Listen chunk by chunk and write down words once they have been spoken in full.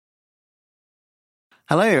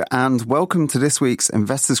Hello and welcome to this week's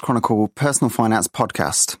Investors Chronicle Personal Finance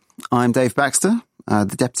podcast. I'm Dave Baxter,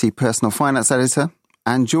 the Deputy Personal Finance Editor,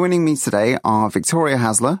 and joining me today are Victoria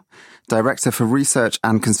Hasler, Director for Research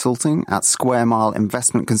and Consulting at Square Mile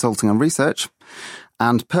Investment Consulting and Research,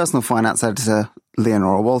 and Personal Finance Editor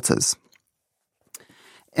Leonora Walters.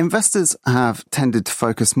 Investors have tended to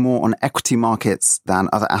focus more on equity markets than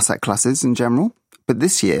other asset classes in general, but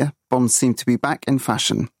this year, bonds seem to be back in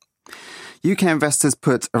fashion. UK investors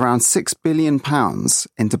put around £6 billion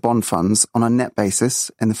into bond funds on a net basis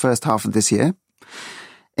in the first half of this year.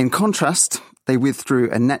 In contrast, they withdrew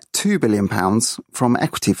a net £2 billion from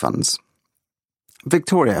equity funds.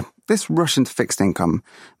 Victoria, this rush into fixed income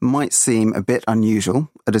might seem a bit unusual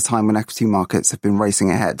at a time when equity markets have been racing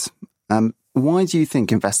ahead. Why do you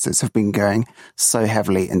think investors have been going so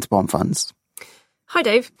heavily into bond funds? Hi,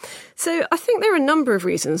 Dave. So I think there are a number of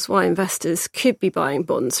reasons why investors could be buying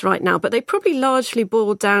bonds right now, but they probably largely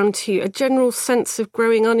boil down to a general sense of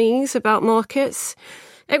growing unease about markets.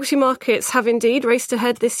 Equity markets have indeed raced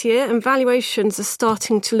ahead this year, and valuations are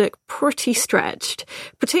starting to look pretty stretched,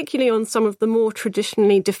 particularly on some of the more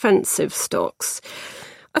traditionally defensive stocks.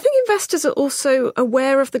 I think investors are also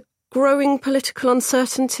aware of the growing political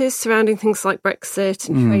uncertainties surrounding things like Brexit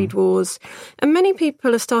and trade wars, and many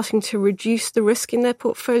people are starting to reduce the risk in their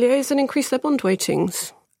portfolios and increase their bond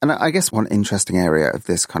weightings. And I guess one interesting area of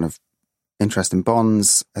this kind of interest in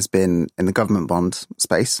bonds has been in the government bond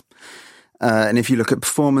space. And if you look at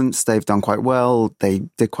performance, they've done quite well. They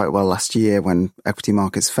did quite well last year when equity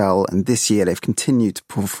markets fell, and this year they've continued to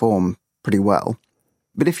perform pretty well.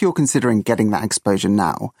 But if you're considering getting that exposure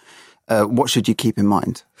now, what should you keep in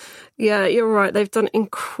mind? Yeah, you're right. They've done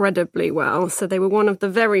incredibly well. So they were one of the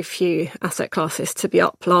very few asset classes to be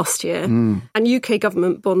up last year. And UK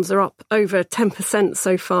government bonds are up over 10%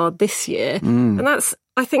 so far this year. And that's,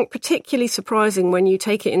 I think, particularly surprising when you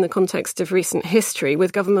take it in the context of recent history,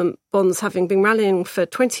 with government bonds having been rallying for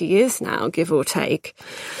 20 years now, give or take.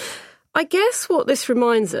 I guess what this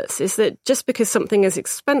reminds us is that just because something is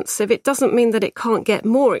expensive, it doesn't mean that it can't get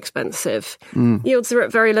more expensive. Yields are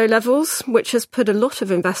at very low levels, which has put a lot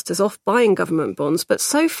of investors off buying government bonds. But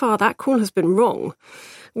so far, that call has been wrong.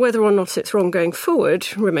 Whether or not it's wrong going forward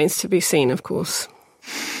remains to be seen, of course.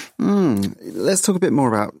 Let's talk a bit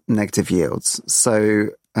more about negative yields. So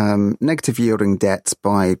negative yielding debt,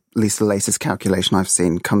 by at least the latest calculation I've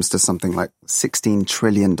seen, comes to something like $16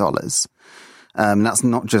 trillion. That's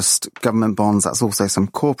not just government bonds, that's also some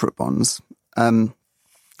corporate bonds.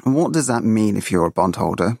 What does that mean if you're a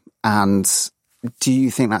bondholder? And do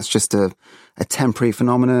you think that's just a temporary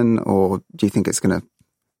phenomenon, or do you think it's going to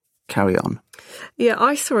carry on? Yeah,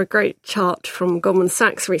 I saw a great chart from Goldman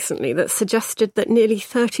Sachs recently that suggested that nearly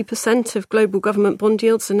 30% of global government bond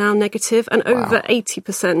yields are now negative, and over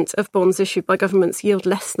 80% of bonds issued by governments yield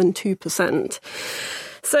less than 2%.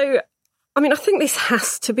 So I think this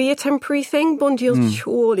has to be a temporary thing. Bond yields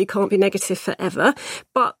surely can't be negative forever,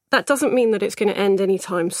 but that doesn't mean that it's going to end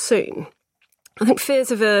anytime soon. I think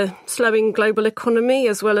fears of a slowing global economy,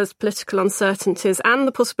 as well as political uncertainties and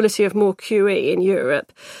the possibility of more QE in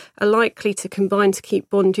Europe, are likely to combine to keep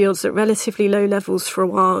bond yields at relatively low levels for a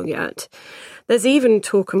while yet. There's even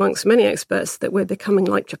talk amongst many experts that we're becoming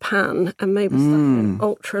like Japan and maybe stuck in an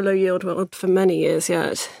ultra-low yield world for many years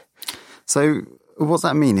yet. So what does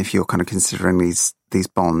that mean if you're kind of considering these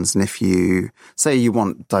bonds, and if you say you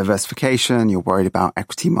want diversification, you're worried about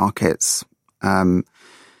equity markets,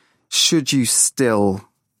 should you still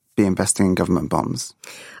be investing in government bonds?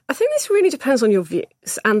 I think this really depends on your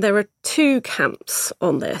views, and there are two camps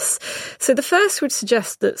on this. So the first would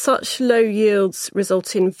suggest that such low yields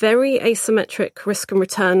result in very asymmetric risk and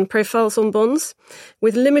return profiles on bonds,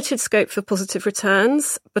 with limited scope for positive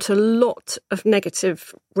returns, but a lot of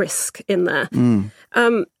negative risk in there.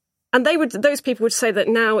 And those people would say that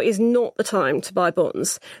now is not the time to buy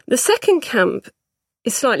bonds. The second camp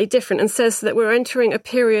is slightly different and says that we're entering a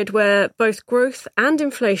period where both growth and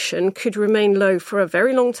inflation could remain low for a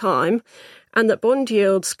very long time, and that bond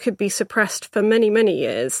yields could be suppressed for many, many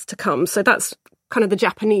years to come. So that's kind of the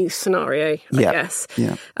Japanese scenario, I guess.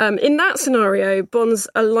 Yeah. In that scenario, bonds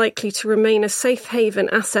are likely to remain a safe haven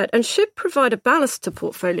asset and should provide a ballast to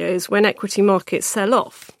portfolios when equity markets sell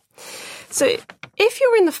off. So if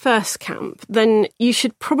you're in the first camp, then you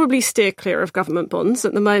should probably steer clear of government bonds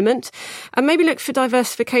at the moment and maybe look for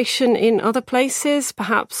diversification in other places,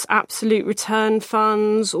 perhaps absolute return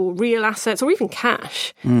funds or real assets or even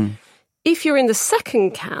cash. If you're in the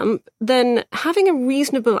second camp, then having a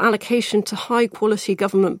reasonable allocation to high-quality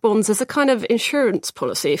government bonds as a kind of insurance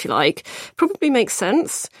policy, if you like, probably makes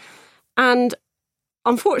sense. And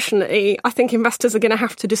unfortunately, I think investors are going to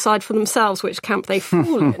have to decide for themselves which camp they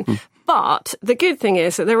fall in. But the good thing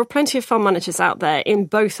is that there are plenty of fund managers out there in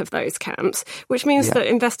both of those camps, which means that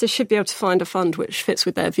investors should be able to find a fund which fits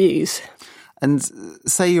with their views. And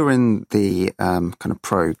say you're in the kind of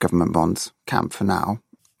pro-government bonds camp for now,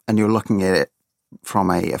 and you're looking at it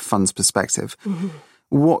from a fund's perspective. Mm-hmm.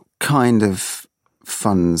 What kind of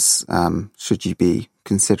funds should you be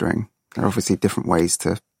considering? There are obviously different ways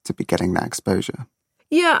to be getting that exposure.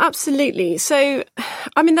 Yeah, absolutely. So,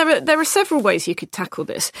 I mean, there are several ways you could tackle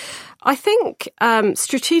this. I think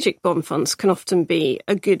strategic bond funds can often be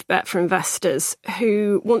a good bet for investors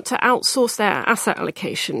who want to outsource their asset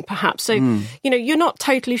allocation, perhaps. So, you're not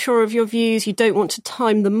totally sure of your views. You don't want to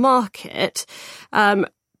time the market.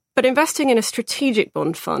 But investing in a strategic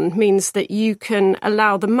bond fund means that you can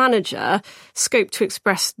allow the manager scope to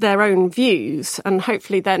express their own views, and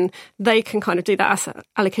hopefully then they can kind of do that asset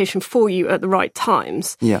allocation for you at the right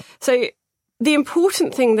times. Yeah. So the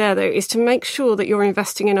important thing there, though, is to make sure that you're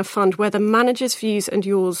investing in a fund where the manager's views and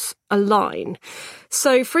yours align.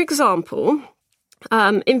 So, for example,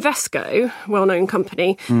 Invesco, well-known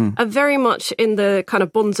company, are very much in the kind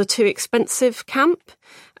of bonds are too expensive camp.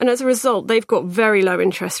 And as a result, they've got very low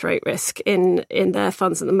interest rate risk in their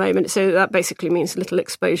funds at the moment. So that basically means little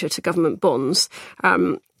exposure to government bonds.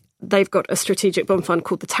 They've got a strategic bond fund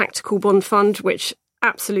called the Tactical Bond Fund, which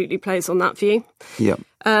absolutely plays on that view. Yeah.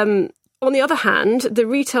 On the other hand, the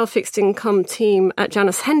retail fixed income team at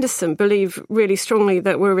Janus Henderson believe really strongly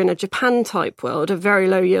that we're in a Japan-type world of very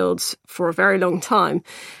low yields for a very long time.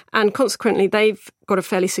 And consequently, they've got a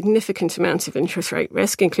fairly significant amount of interest rate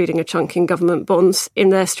risk, including a chunk in government bonds in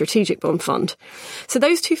their strategic bond fund. So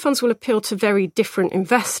those two funds will appeal to very different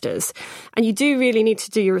investors. And you do really need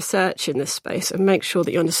to do your research in this space and make sure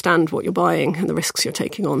that you understand what you're buying and the risks you're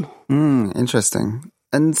taking on. Interesting.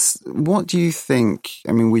 And what do you think,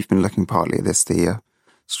 I mean, we've been looking partly at this, the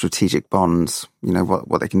strategic bonds,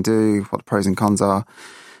 what they can do, what the pros and cons are.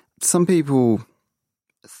 Some people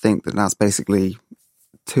think that that's basically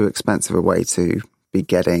too expensive a way to be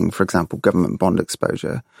getting, for example, government bond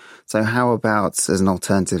exposure. So how about as an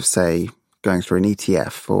alternative, say, going through an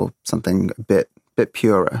ETF or something a bit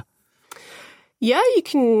purer? Yeah,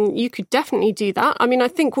 you could definitely do that. I mean, I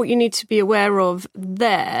think what you need to be aware of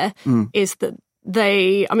there is that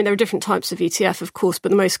there are different types of ETF, of course, but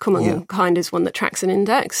the most common kind is one that tracks an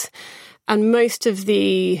index. And most of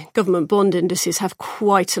the government bond indices have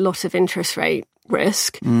quite a lot of interest rate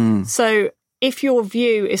risk. So if your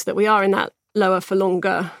view is that we are in that lower for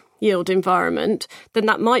longer yield environment, then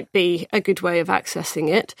that might be a good way of accessing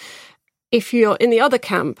it. If you're in the other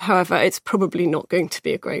camp, however, it's probably not going to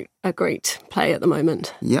be a great play at the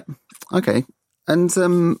moment. Yeah. Okay.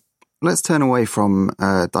 And let's turn away from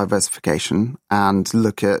diversification and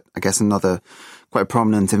look at, I guess, another quite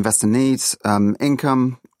prominent investor need,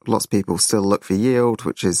 income. Lots of people still look for yield,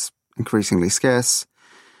 which is increasingly scarce.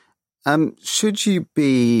 Should you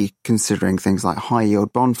be considering things like high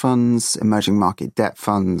yield bond funds, emerging market debt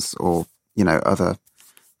funds, or, other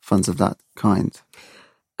funds of that kind?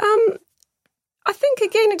 I think,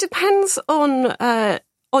 again, it depends on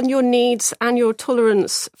your needs and your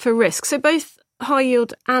tolerance for risk. So both high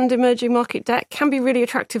yield and emerging market debt can be really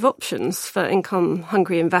attractive options for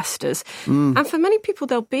income-hungry investors. And for many people,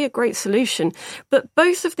 they'll be a great solution. But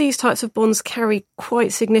both of these types of bonds carry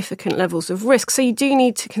quite significant levels of risk. So you do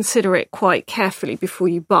need to consider it quite carefully before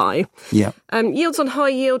you buy. Yeah. Yields on high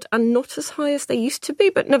yield are not as high as they used to be,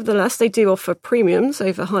 but nevertheless, they do offer premiums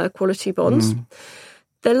over higher quality bonds.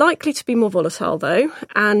 They're likely to be more volatile, though,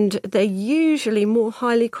 and they're usually more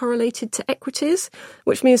highly correlated to equities,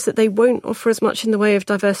 which means that they won't offer as much in the way of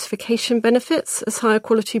diversification benefits as higher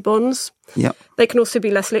quality bonds. Yep. They can also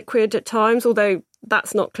be less liquid at times, although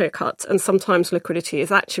that's not clear-cut, and sometimes liquidity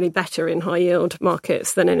is actually better in high-yield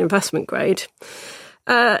markets than in investment grade.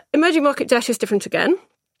 Emerging market debt is different again.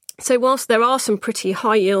 So whilst there are some pretty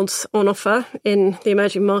high yields on offer in the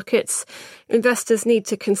emerging markets, investors need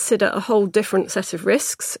to consider a whole different set of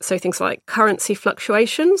risks. So things like currency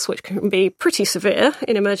fluctuations, which can be pretty severe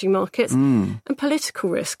in emerging markets, and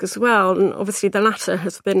political risk as well. And obviously the latter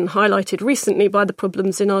has been highlighted recently by the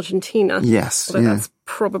problems in Argentina. Yes. Although that's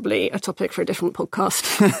probably a topic for a different podcast.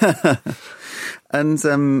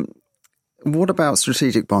 And what about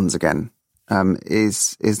strategic bonds again?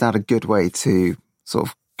 Is that a good way to sort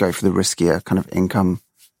of go for the riskier kind of income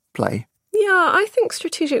play? Yeah, I think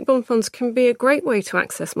strategic bond funds can be a great way to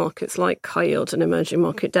access markets like high yield and emerging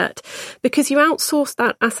market debt because you outsource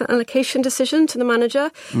that asset allocation decision to the manager,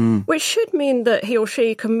 which should mean that he or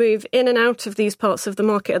she can move in and out of these parts of the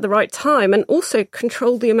market at the right time and also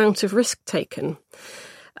control the amount of risk taken.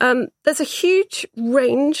 There's a huge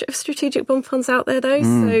range of strategic bond funds out there, though.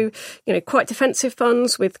 So, quite defensive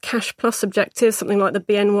funds with cash plus objectives, something like the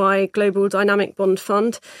BNY Global Dynamic Bond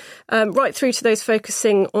Fund, right through to those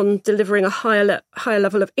focusing on delivering a higher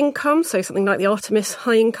level of income, so something like the Artemis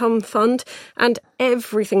High Income Fund, and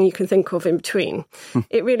everything you can think of in between.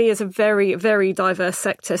 It really is a very, very diverse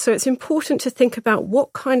sector. So it's important to think about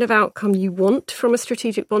what kind of outcome you want from a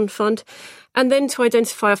strategic bond fund, and then to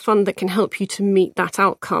identify a fund that can help you to meet that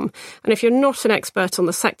outcome. And if you're not an expert on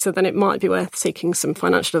the sector, then it might be worth seeking some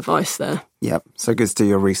financial advice there. Yep. So good to do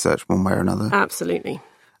your research one way or another. Absolutely.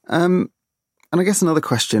 And I guess another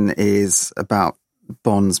question is about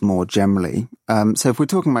bonds more generally. So if we're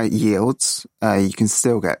talking about yields, you can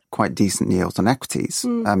still get quite decent yields on equities.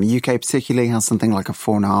 UK particularly has something like a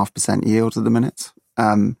 4.5% yield at the minute.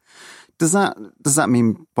 Does that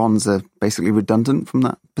mean bonds are basically redundant from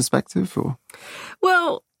that perspective? Or?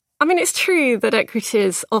 Well, I mean, it's true that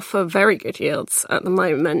equities offer very good yields at the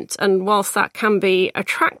moment. And whilst that can be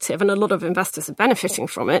attractive and a lot of investors are benefiting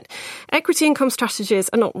from it, equity income strategies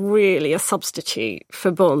are not really a substitute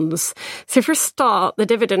for bonds. So for a start, the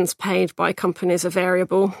dividends paid by companies are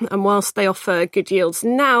variable. And whilst they offer good yields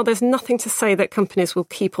now, there's nothing to say that companies will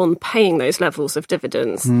keep on paying those levels of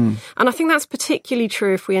dividends. And I think that's particularly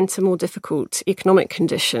true if we enter more difficult economic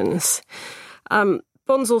conditions.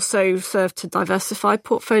 Bonds also serve to diversify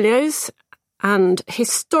portfolios, and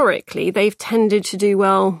historically they've tended to do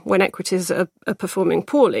well when equities are performing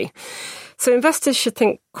poorly. So investors should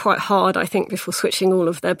think quite hard, I think, before switching all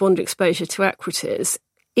of their bond exposure to equities.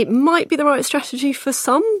 It might be the right strategy for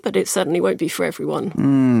some, but it certainly won't be for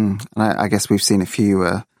everyone. I guess we've seen a few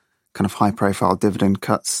kind of high-profile dividend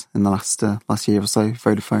cuts in the last year or so,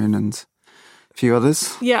 Vodafone and a few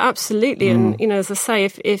others. Yeah, absolutely. And, as I say,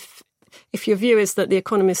 if your view is that the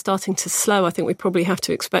economy is starting to slow, I think we probably have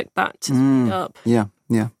to expect that to speed up. Yeah.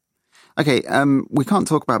 Okay, we can't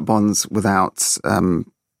talk about bonds without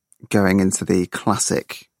going into the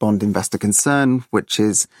classic bond investor concern, which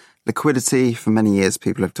is liquidity. For many years,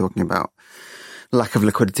 people have been talking about lack of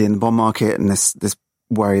liquidity in the bond market and this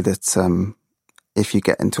worry that if you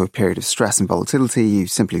get into a period of stress and volatility, you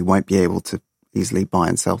simply won't be able to easily buy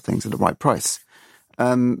and sell things at the right price.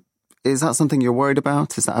 Is that something you're worried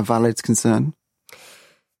about? Is that a valid concern?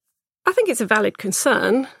 I think it's a valid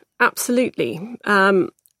concern, absolutely.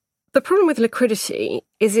 The problem with liquidity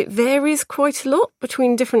is it varies quite a lot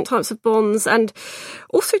between different types of bonds and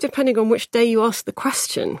also depending on which day you ask the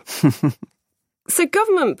question. So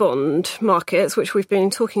government bond markets, which we've been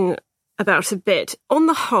talking about a bit, on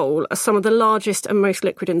the whole, are some of the largest and most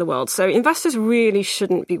liquid in the world. So investors really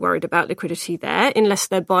shouldn't be worried about liquidity there unless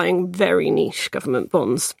they're buying very niche government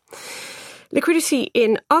bonds. Liquidity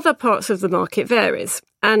in other parts of the market varies,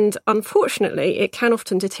 and unfortunately, it can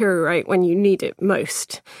often deteriorate when you need it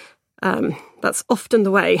most. That's often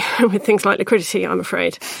the way with things like liquidity, I'm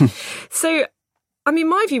afraid. So,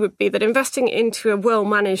 my view would be that investing into a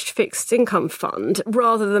well-managed fixed income fund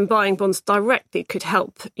rather than buying bonds directly could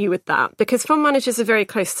help you with that, because fund managers are very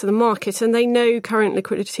close to the market and they know current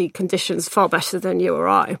liquidity conditions far better than you or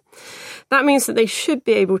I. That means that they should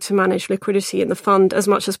be able to manage liquidity in the fund as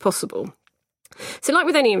much as possible. So like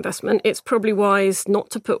with any investment, it's probably wise not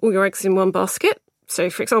to put all your eggs in one basket. So,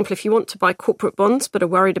 for example, if you want to buy corporate bonds but are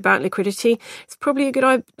worried about liquidity, it's probably a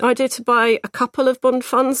good idea to buy a couple of bond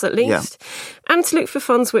funds at least, and to look for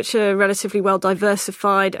funds which are relatively well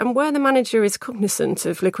diversified and where the manager is cognizant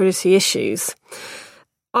of liquidity issues.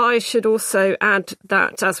 I should also add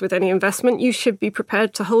that, as with any investment, you should be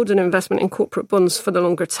prepared to hold an investment in corporate bonds for the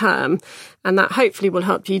longer term, and that hopefully will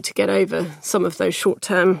help you to get over some of those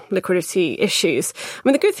short-term liquidity issues.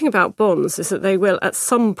 The good thing about bonds is that they will, at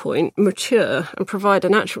some point, mature and provide a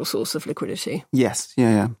natural source of liquidity. Yes,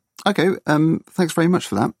 yeah. Okay, thanks very much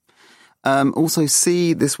for that. Also,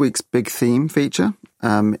 see this week's Big Theme feature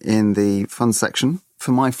in the fund section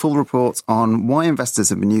for my full report on why investors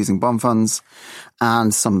have been using bond funds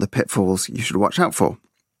and some of the pitfalls you should watch out for.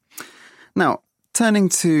 Now, turning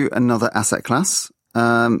to another asset class,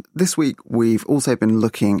 this week we've also been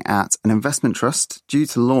looking at an investment trust due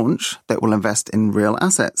to launch that will invest in real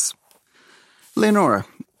assets. Leonora,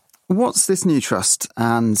 what's this new trust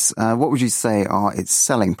and what would you say are its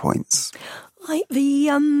selling points? The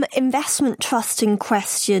investment trust in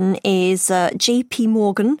question is JP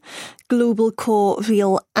Morgan Global Core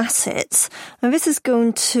Real Assets. And this is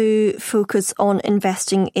going to focus on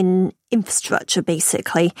investing in infrastructure,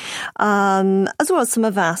 basically, as well as some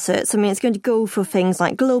other assets. I mean, it's going to go for things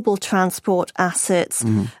like global transport assets,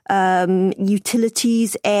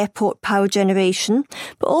 utilities, airport power generation,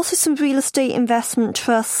 but also some real estate investment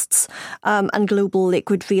trusts and global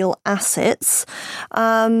liquid real assets.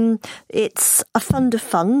 It's a fund of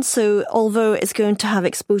funds, so although it's going to have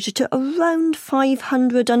exposure to around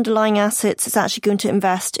 500 underlying assets, it's actually going to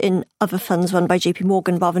invest in other funds run by JP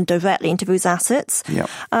Morgan rather than directly into those assets. Yep.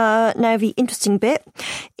 Now, the interesting bit,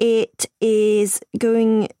 it is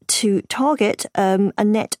going to target a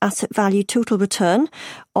net asset value total return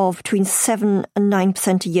of between 7 and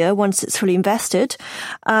 9% a year once it's fully invested.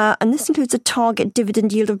 And this includes a target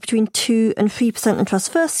dividend yield of between 2 and 3% in trust's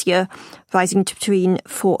first year, rising to between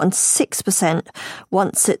 4 and 6%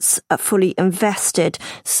 once it's fully invested.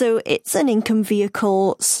 So it's an income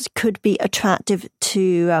vehicle, could be attractive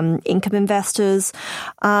to income investors.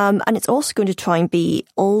 And it's also going to try and be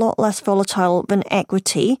a lot less volatile than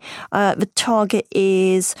equity. The target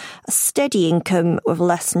is a steady income with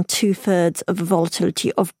less than 2/3 of the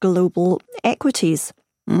volatility of global equities.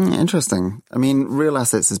 Interesting. I mean, real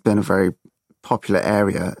assets has been a very popular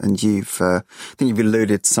area, and I think you've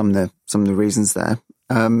alluded to some of the reasons there.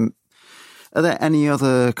 Are there any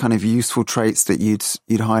other kind of useful traits that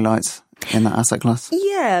you'd highlight in that asset class?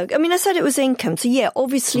 Yeah, I mean, I said it was income. So yeah,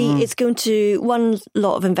 obviously it's going to, one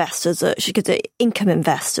lot of investors, should get the income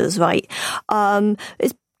investors, right?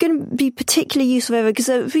 It's going to be particularly useful there because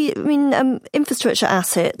infrastructure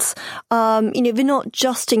assets, they're not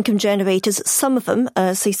just income generators. Some of them,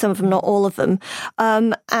 not all of them,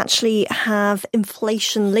 actually have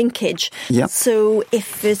inflation linkage. Yep. So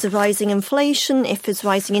if there's a rising inflation, if there's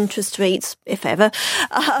rising interest rates, if ever,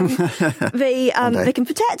 they can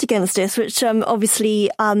protect against this, which obviously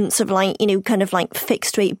kind of like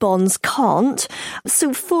fixed rate bonds can't.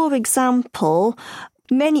 So for example,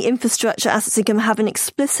 many infrastructure assets income have an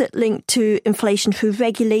explicit link to inflation through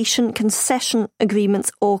regulation, concession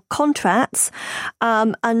agreements or contracts,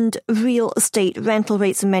 and real estate rental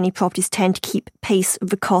rates in many properties tend to keep pace with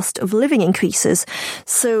the cost of living increases.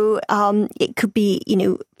 So it could be,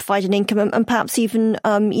 provide an income and perhaps even,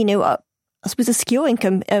 I suppose a secure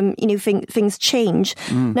income, things change.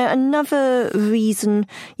 Now, another reason,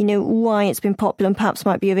 why it's been popular and perhaps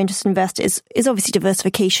might be of interest to investors is obviously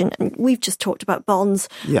diversification. And we've just talked about bonds,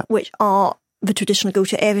 which are the traditional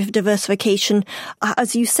go-to area for diversification,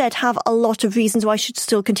 as you said, have a lot of reasons why you should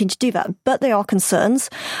still continue to do that. But there are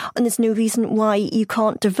concerns, and there's no reason why you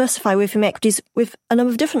can't diversify away from equities with a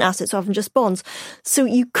number of different assets rather than just bonds. So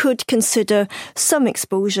you could consider some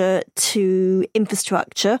exposure to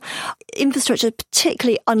infrastructure. Infrastructure,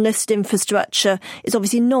 particularly unlisted infrastructure, is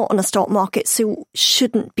obviously not on a stock market, so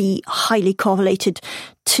shouldn't be highly correlated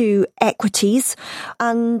to equities.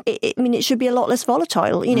 And it should be a lot less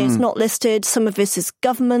volatile. It's not listed. Some of this is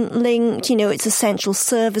government linked. It's essential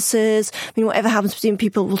services. Whatever happens, presume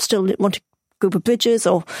people will still want to go over bridges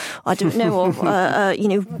or, I don't know, or,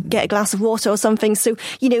 get a glass of water or something. So,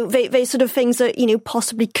 they sort of things that,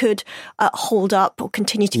 possibly could hold up or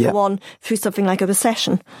continue to go on through something like a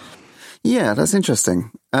recession. Yeah, that's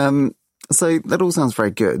interesting. So that all sounds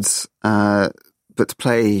very good. But to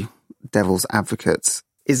play devil's advocate,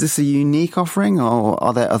 is this a unique offering, or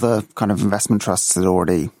are there other kind of investment trusts that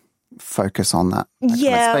already focus on that kind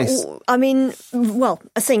of space?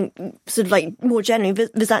 I think sort of like more generally,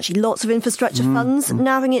 there's actually lots of infrastructure funds.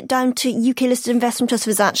 Narrowing it down to UK listed investment trusts,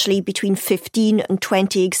 there's actually between 15 and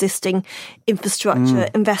 20 existing infrastructure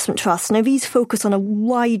investment trusts. Now, these focus on a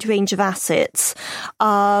wide range of assets,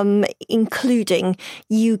 including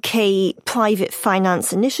UK private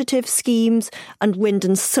finance initiative schemes and wind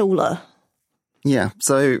and solar. Yeah,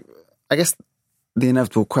 so I guess the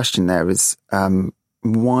inevitable question there is,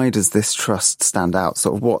 why does this trust stand out?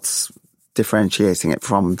 Sort of what's differentiating it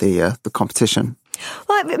from the competition?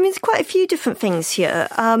 Well, there's quite a few different things here.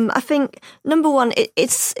 I think, number one,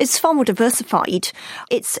 it's far more diversified.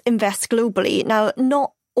 It's invest globally. Now,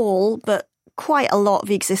 not all, but quite a lot of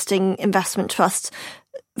the existing investment trusts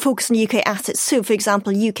focus on UK assets. So, for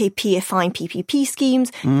example, UK PFI and PPP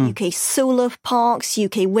schemes, UK solar parks,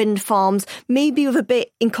 UK wind farms, maybe with a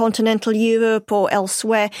bit in continental Europe or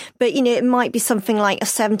elsewhere. But, it might be something like a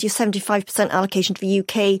 70 or 75% allocation to the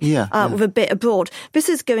UK with a bit abroad. This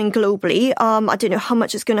is going globally. I don't know how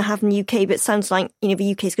much it's going to have in the UK, but it sounds like,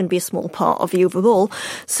 the UK is going to be a small part of the overall.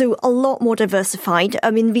 So a lot more diversified.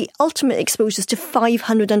 The ultimate exposure is to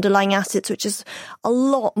 500 underlying assets, which is a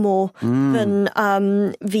lot more than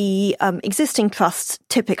the existing trusts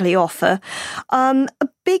typically offer. A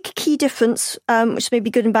big key difference, which may be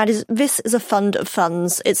good and bad, is this is a fund of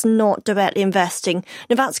funds. It's not directly investing.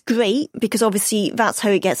 Now, that's great because obviously that's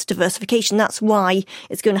how it gets diversification. That's why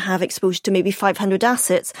it's going to have exposure to maybe 500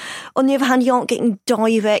 assets. On the other hand, you aren't getting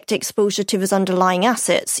direct exposure to those underlying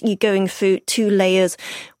assets. You're going through 2 layers,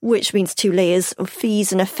 which means 2 layers of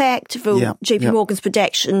fees in effect, though JP Morgan's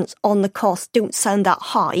projections on the cost don't sound that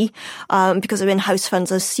high, because they're in-house funds.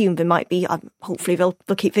 I assume they might be, hopefully they'll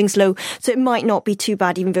keep things low. So it might not be too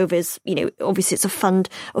bad, even though there's, obviously it's a fund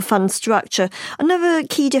structure. Another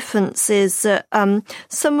key difference is that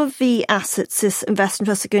some of the assets this investment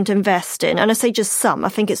trust are going to invest in, and I say just some, I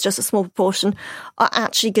think it's just a small proportion, are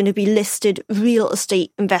actually going to be listed real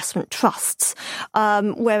estate investment trusts,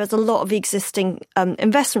 whereas a lot of the existing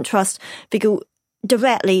investment trusts, they go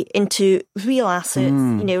directly into real assets,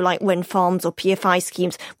 like wind farms or PFI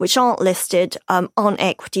schemes, which aren't listed on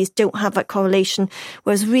equities, don't have that correlation,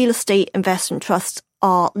 whereas real estate investment trusts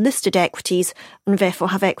are listed equities and therefore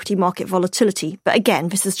have equity market volatility. But again,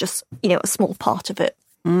 this is just, a small part of it.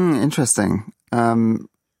 Interesting. And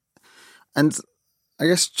I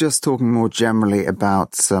guess just talking more generally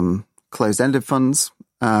about closed-ended funds,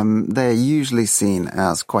 they're usually seen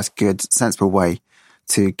as quite a good, sensible way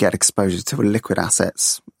to get exposure to liquid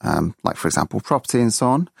assets, like, for example, property and so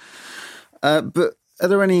on. But are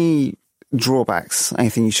there any drawbacks,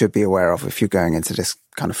 anything you should be aware of if you're going into this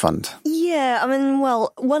kind of fund? Yeah,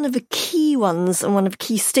 one of the key ones and one of the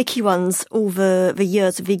key sticky ones over the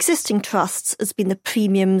years of the existing trusts has been the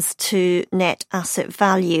premiums to net asset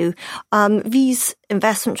value. These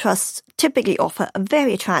investment trusts typically offer a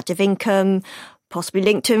very attractive income, possibly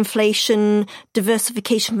linked to inflation,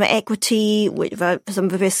 diversification from equity, with some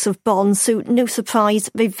of the risks of bonds. So no surprise,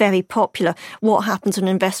 they're very popular. What happens when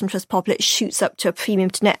an investment trust popular? It shoots up to a premium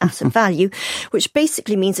to net asset value, which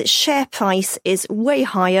basically means its share price is way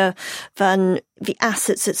higher than the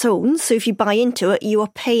assets it owns. So if you buy into it, you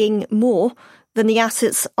are paying more than the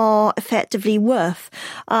assets are effectively worth.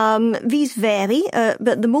 These vary, but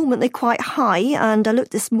at the moment they're quite high. And I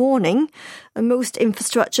looked this morning, and most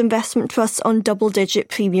infrastructure investment trusts on double-digit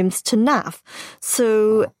premiums to NAV.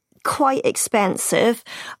 So quite expensive.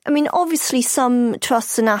 Obviously some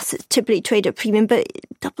trusts and assets typically trade at premium, but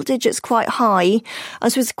double digits quite high. I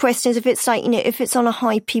suppose the question is, if it's if it's on a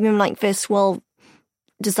high premium like this, well,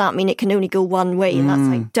 does that mean it can only go one way, and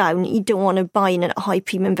that's down? You don't want to buy in at a high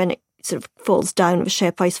premium, then it sort of falls down, the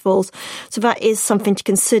share price falls. So that is something to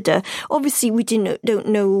consider. Obviously, we don't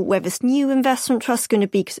know where this new investment trust is going to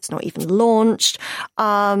be because it's not even launched.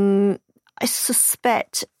 I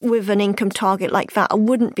suspect with an income target like that, I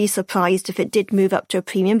wouldn't be surprised if it did move up to a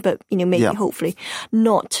premium, but, maybe hopefully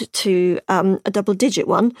not to a double-digit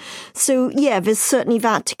one. So, there's certainly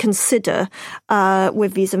that to consider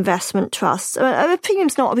with these investment trusts. A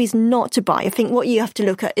premium's not a reason not to buy. I think what you have to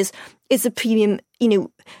look at is the premium,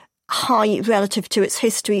 high relative to its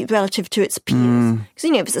history, relative to its peers. Because,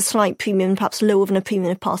 if it's a slight premium, perhaps lower than a premium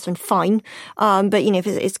in the past, then fine. But, if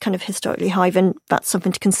it's kind of historically high, then that's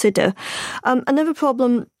something to consider. Another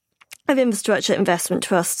problem of infrastructure investment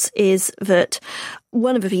trusts is that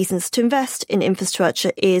one of the reasons to invest in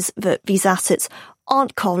infrastructure is that these assets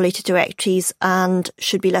aren't correlated to equities and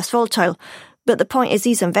should be less volatile. But the point is,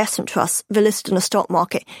 these investment trusts, they're listed in the stock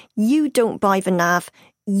market. You don't buy the NAV,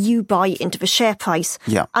 you buy into the share price.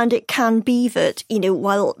 Yeah. And it can be that,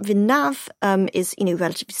 while the NAV is,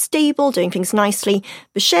 relatively stable, doing things nicely,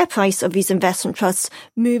 the share price of these investment trusts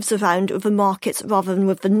moves around with the markets rather than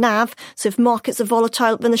with the NAV. So if markets are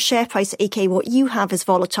volatile, then the share price, aka what you have, is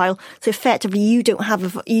volatile. So effectively, you don't have a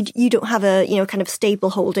kind of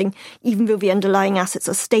stable holding, even though the underlying assets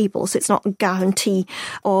are stable. So it's not a guarantee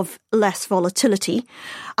of less volatility.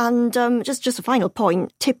 And just a final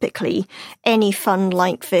point, typically any fund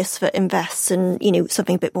like this that invests in,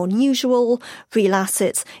 something a bit more unusual, real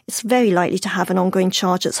assets, it's very likely to have an ongoing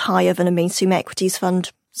charge that's higher than a mainstream equities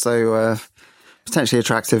fund. So potentially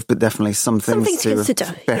attractive, but definitely something to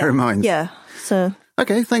consider. Bear in mind. Yeah. So.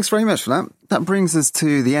 Okay, thanks very much for that. That brings us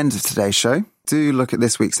to the end of today's show. Do look at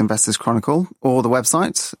this week's Investors Chronicle or the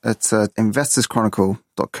website at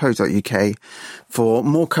investorschronicle.co.uk for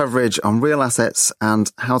more coverage on real assets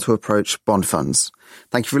and how to approach bond funds.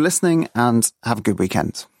 Thank you for listening and have a good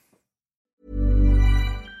weekend.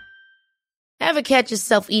 Ever catch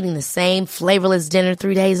yourself eating the same flavorless dinner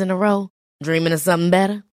 3 days in a row? Dreaming of something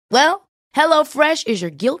better? Well, HelloFresh is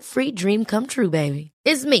your guilt-free dream come true, baby.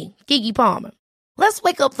 It's me, Keke Palmer. Let's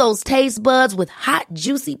wake up those taste buds with hot,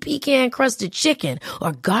 juicy pecan-crusted chicken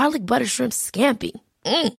or garlic butter shrimp scampi.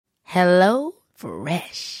 Hello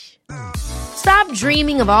Fresh. Stop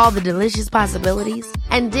dreaming of all the delicious possibilities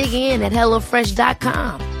and dig in at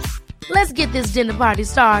HelloFresh.com. Let's get this dinner party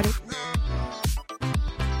started.